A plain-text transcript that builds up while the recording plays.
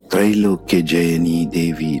Trailokya Jayani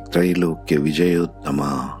Devi Trailokya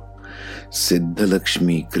Vijayottama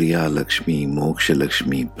Siddhalakshmi Kriya Lakshmi Moksha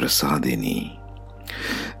Lakshmi Prasadini.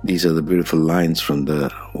 These are the beautiful lines from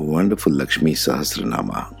the wonderful Lakshmi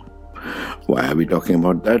Sahasranama. Why are we talking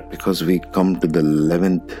about that? Because we come to the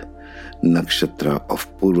 11th Nakshatra of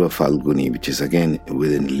Purva Phalguni, which is again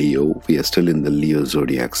within Leo. We are still in the Leo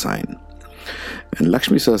zodiac sign. And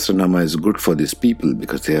Lakshmi Sahasranama is good for these people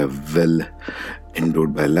because they are well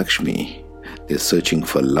endowed by Lakshmi. They're searching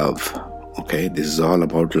for love. Okay, this is all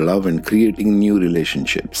about love and creating new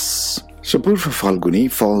relationships. So Purva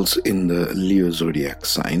Phalguni falls in the Leo zodiac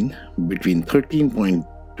sign between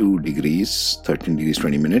 13.2 degrees, 13 degrees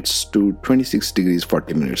 20 minutes to 26 degrees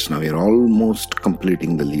 40 minutes. Now we are almost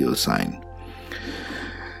completing the Leo sign.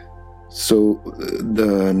 So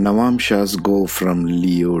the Navamshas go from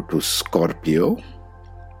Leo to Scorpio.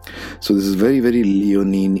 So this is very, very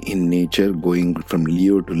Leonine in nature, going from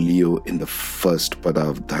Leo to Leo in the first pada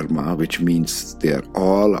of Dharma, which means they are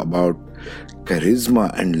all about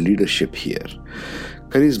charisma and leadership here.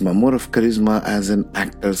 Charisma, more of charisma as in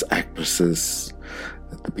actors, actresses,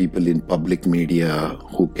 the people in public media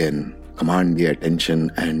who can command the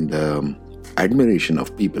attention and admiration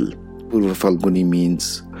of people. Purva Phalguni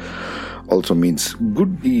also means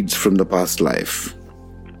good deeds from the past life.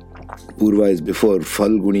 Purva is before,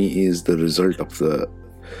 Phalguni is the result of the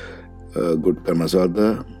good karmas or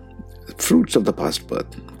the fruits of the past birth.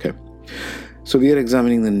 Okay, so we are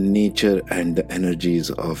examining the nature and the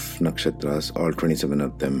energies of nakshatras, all 27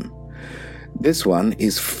 of them. This one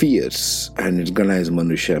is fierce and it's Gana is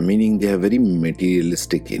Manusha, meaning they are very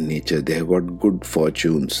materialistic in nature. They have got good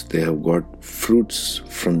fortunes. They have got fruits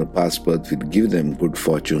from the past birth which give them good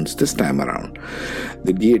fortunes this time around.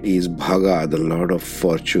 The deity is Bhaga, the Lord of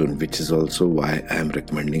Fortune, which is also why I am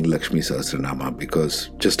recommending Lakshmi Sahasranama, because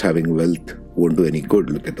just having wealth won't do any good.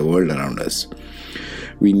 Look at the world around us.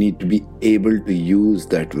 We need to be able to use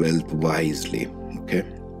that wealth wisely. Okay,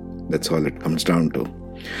 that's all it comes down to.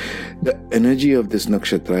 The energy of this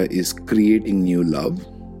nakshatra is creating new love,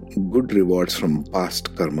 good rewards from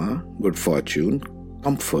past karma, good fortune,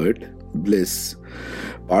 comfort, bliss,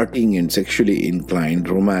 partying and sexually inclined,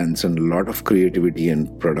 romance and a lot of creativity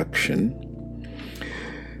and production.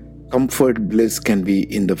 Comfort, bliss can be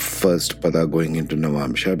in the first pada going into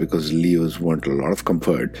Navamsha because Leos want a lot of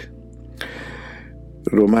comfort.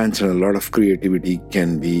 Romance and a lot of creativity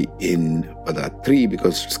can be in Pada 3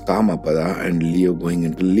 because it's Kama Pada and Leo going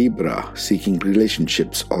into Libra, seeking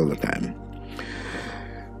relationships all the time.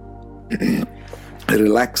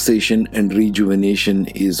 Relaxation and rejuvenation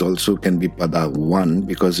is also can be Pada 1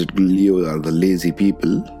 because Leo are the lazy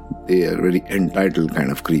people. They are very entitled kind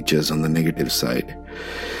of creatures on the negative side.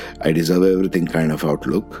 I deserve everything kind of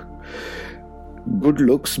outlook. Good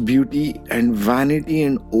looks, beauty and vanity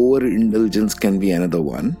and overindulgence can be another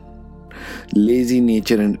one. Lazy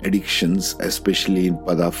nature and addictions, especially in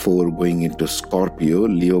Pada 4 going into Scorpio,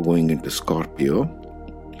 Leo going into Scorpio.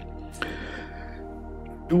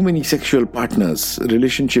 Too many sexual partners,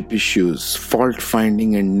 relationship issues, fault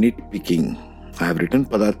finding and nitpicking. I have written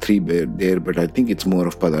Pada 3 there, but I think it's more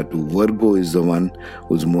of Pada 2. Virgo is the one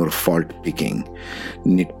who's more fault picking,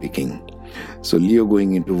 nitpicking. So Leo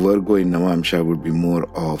going into Virgo in Navamsha would be more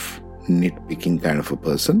of nitpicking kind of a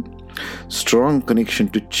person. Strong connection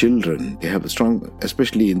to children. They have a strong,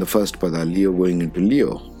 especially in the first pada, Leo going into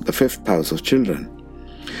Leo, the 5th house of children.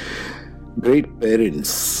 Great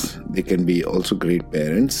parents. They can be also great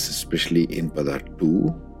parents, especially in pada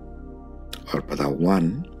 2 or pada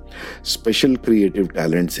 1. Special creative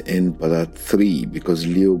talents in pada 3 because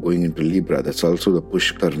Leo going into Libra. That's also the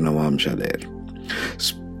Pushkar Navamsha there.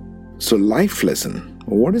 So life lesson.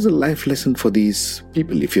 What is a life lesson for these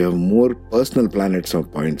people? If you have more personal planets or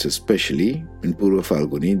points, especially in Purva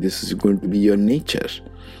Phalguni, this is going to be your nature.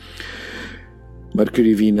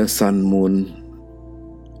 Mercury, Venus, Sun, Moon,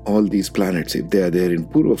 all these planets, if they are there in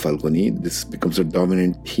Purva Phalguni, this becomes a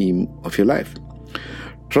dominant theme of your life.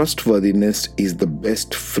 Trustworthiness is the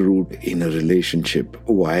best fruit in a relationship.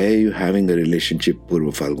 Why are you having a relationship,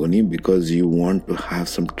 Purva Phalguni? Because you want to have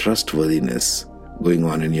some trustworthiness going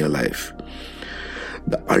on in your life.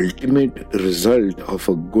 The ultimate result of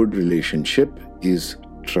a good relationship is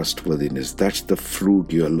trustworthiness. That's the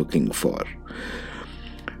fruit you are looking for.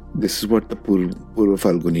 This is what the Purva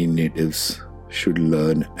Phalguni natives should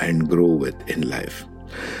learn and grow with in life.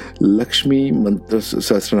 Lakshmi Mantra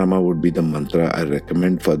Sahasranama would be the mantra I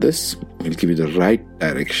recommend for this. It will give you the right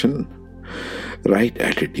direction, right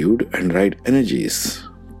attitude and right energies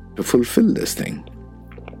to fulfill this thing.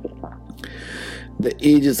 The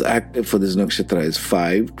ages active for this nakshatra is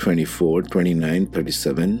 5, 24, 29,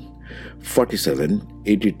 37, 47,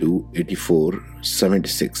 82, 84,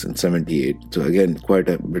 76 and 78. So again, quite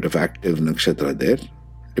a bit of active nakshatra there,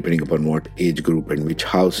 depending upon what age group and which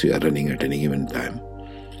house you are running at any given time.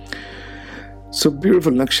 So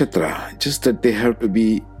beautiful nakshatra, just that they have to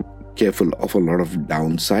be careful of a lot of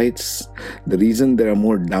downsides. The reason there are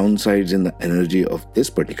more downsides in the energy of this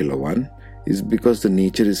particular one is because the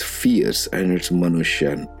nature is fierce and it's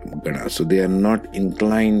Manushya Gana. So they are not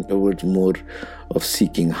inclined towards more of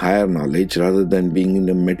seeking higher knowledge rather than being in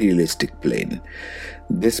the materialistic plane.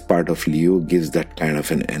 This part of Leo gives that kind of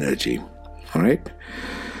an energy. All right.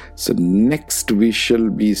 So next we shall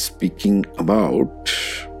be speaking about,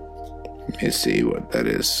 let me see what that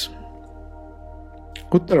is.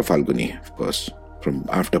 Uttara Phalguni, of course. From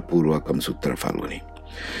after Purva comes Uttara Phalguni.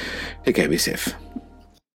 Take care, be safe.